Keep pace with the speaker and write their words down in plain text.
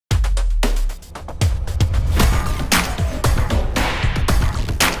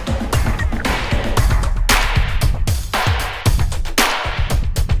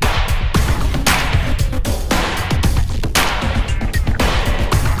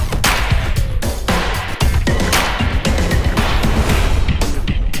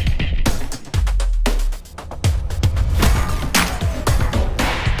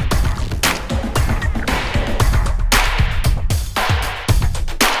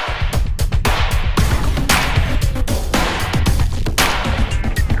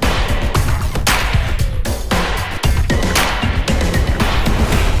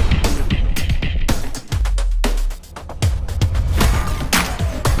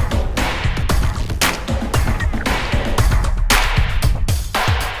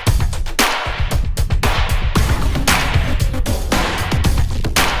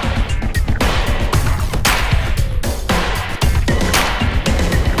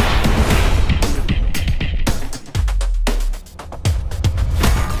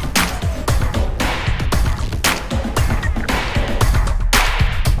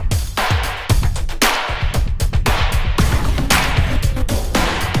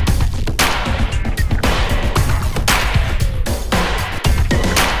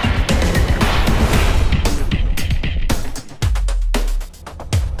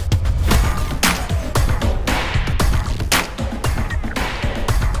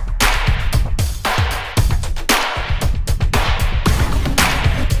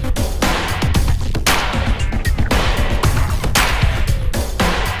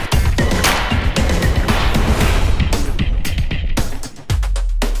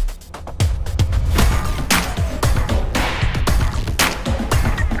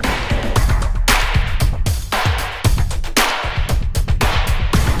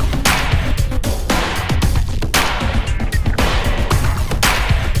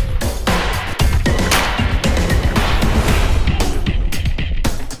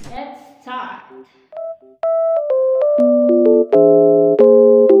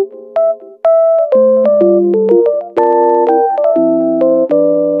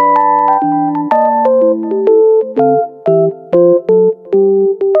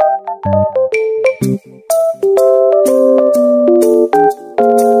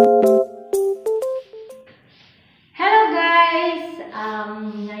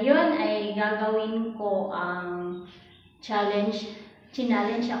gagawin ko ang challenge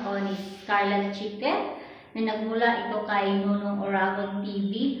ako ni Scarlet Chicken na nagmula ito kay Nunong Oragon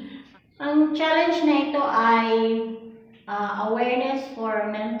TV. Ang challenge na ito ay awareness for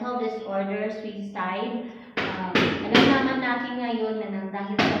mental disorders suicide. Alam naman natin ngayon na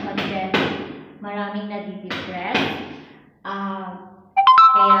dahil sa pandemic, maraming nadidepress.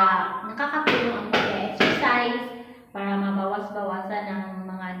 Kaya nakakatulong ang pag-exercise para mabawas-bawasan ang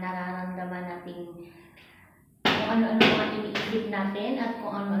mga nararamdaman natin, kung ano-ano mga iniisip natin at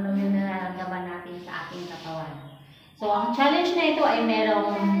kung ano-ano yung nararamdaman natin sa ating katawan. So, ang challenge na ito ay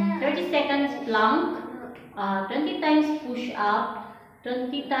merong 30 seconds plank, 20 times push-up,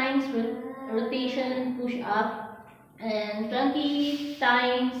 20 times rotation push-up, and 20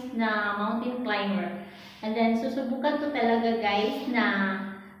 times na mountain climber. And then, susubukan ko talaga guys na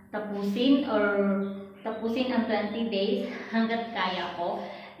tapusin ang 20 days hanggat kaya ko.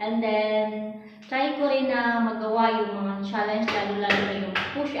 And then, try ko rin na magawa yung mga challenge, lalo-lalo na yung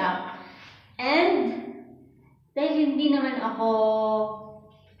push-up. And, dahil hindi naman ako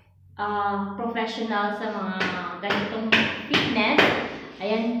professional sa mga ganitong fitness,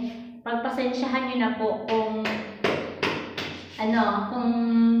 ayan, pagpasensyahan nyo na po kung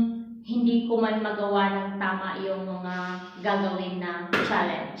hindi ko man magawa ng tama yung mga gagawin na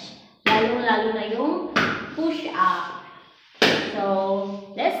challenge. Lalo-lalo na yung push-up. So,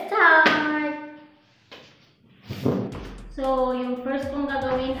 let's start! So, yung first kong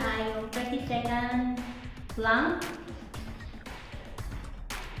gagawin ay yung 30 second plank.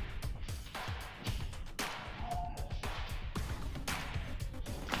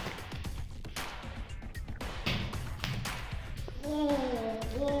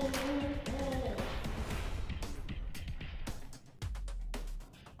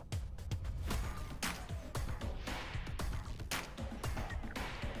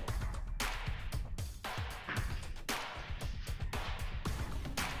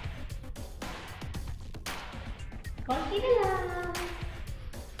 Konti na lang.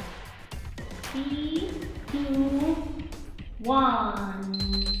 3, 2, 1.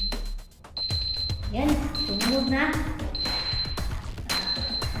 Yan, sumunod na.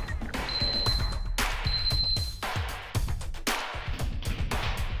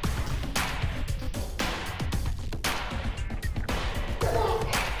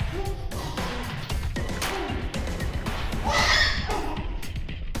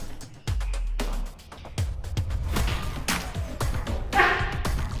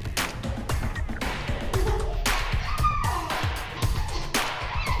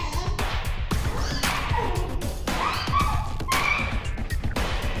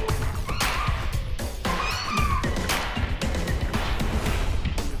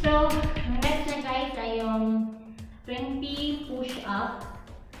 So, next na guys ay yung 20 push-up.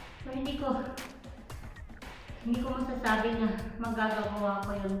 So, hindi ko masasabi na magagawa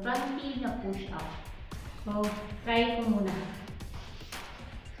ko yung 20 na push-up. So, try ko muna.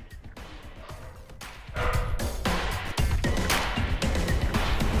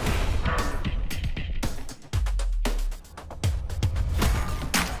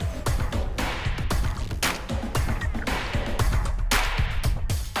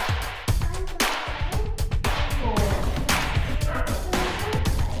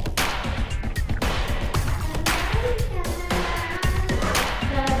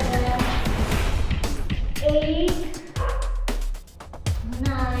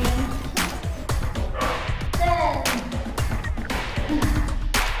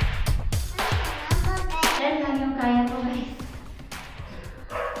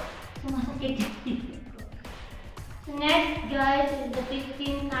 Next guys is the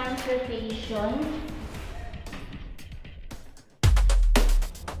 15 times rotation.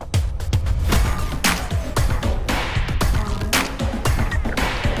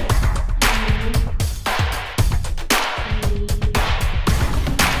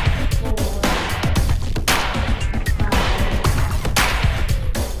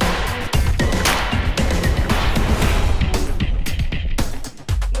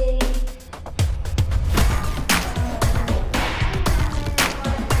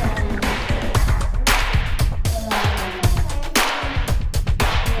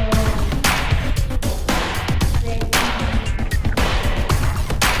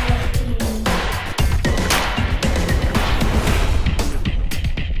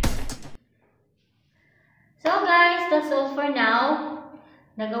 That's all for now.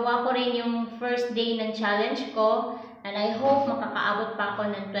 Nagawa ko rin yung first day ng challenge ko and I hope makakaabot pa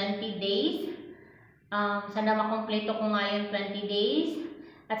ako ng 20 days. Sana makompleto ko nga yung 20 days.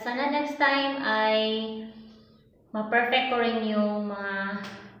 At sana next time ay ma-perfect ko rin yung mga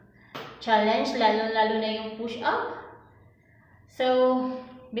challenge, lalo-lalo na yung push-up. So,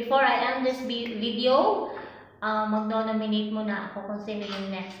 before I end this video, mag-nominate muna ako kung sino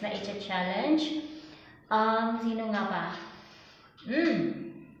yung next na i-challenge. Sino nga ba?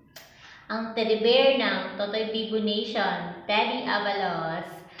 Ang teddy bear ng Totoy Bibo Nation, Teddy Avalos.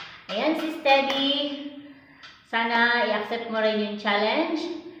 Ayan, sis Teddy. Sana i-accept mo rin yung challenge.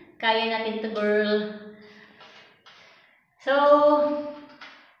 Kaya natin to, girl. So,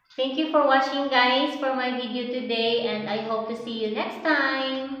 thank you for watching, guys, for my video today. And I hope to see you next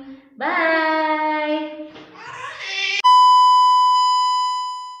time. Bye!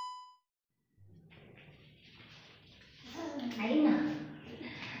 Ayun na.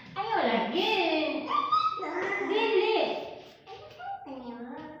 Ayaw lagi. Dili.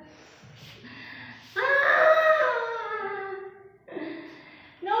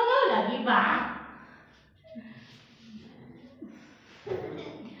 No, lagi ba?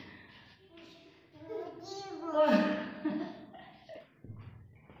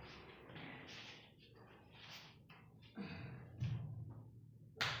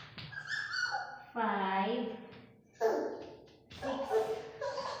 Five, six,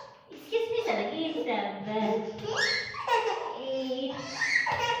 excuse me, lagi, 7, 8, 9.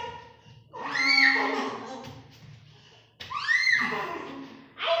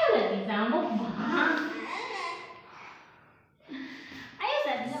 Ayaw lagi, samok ba? Ayaw,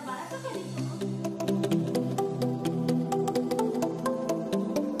 sabi na ba? Ito ka dito.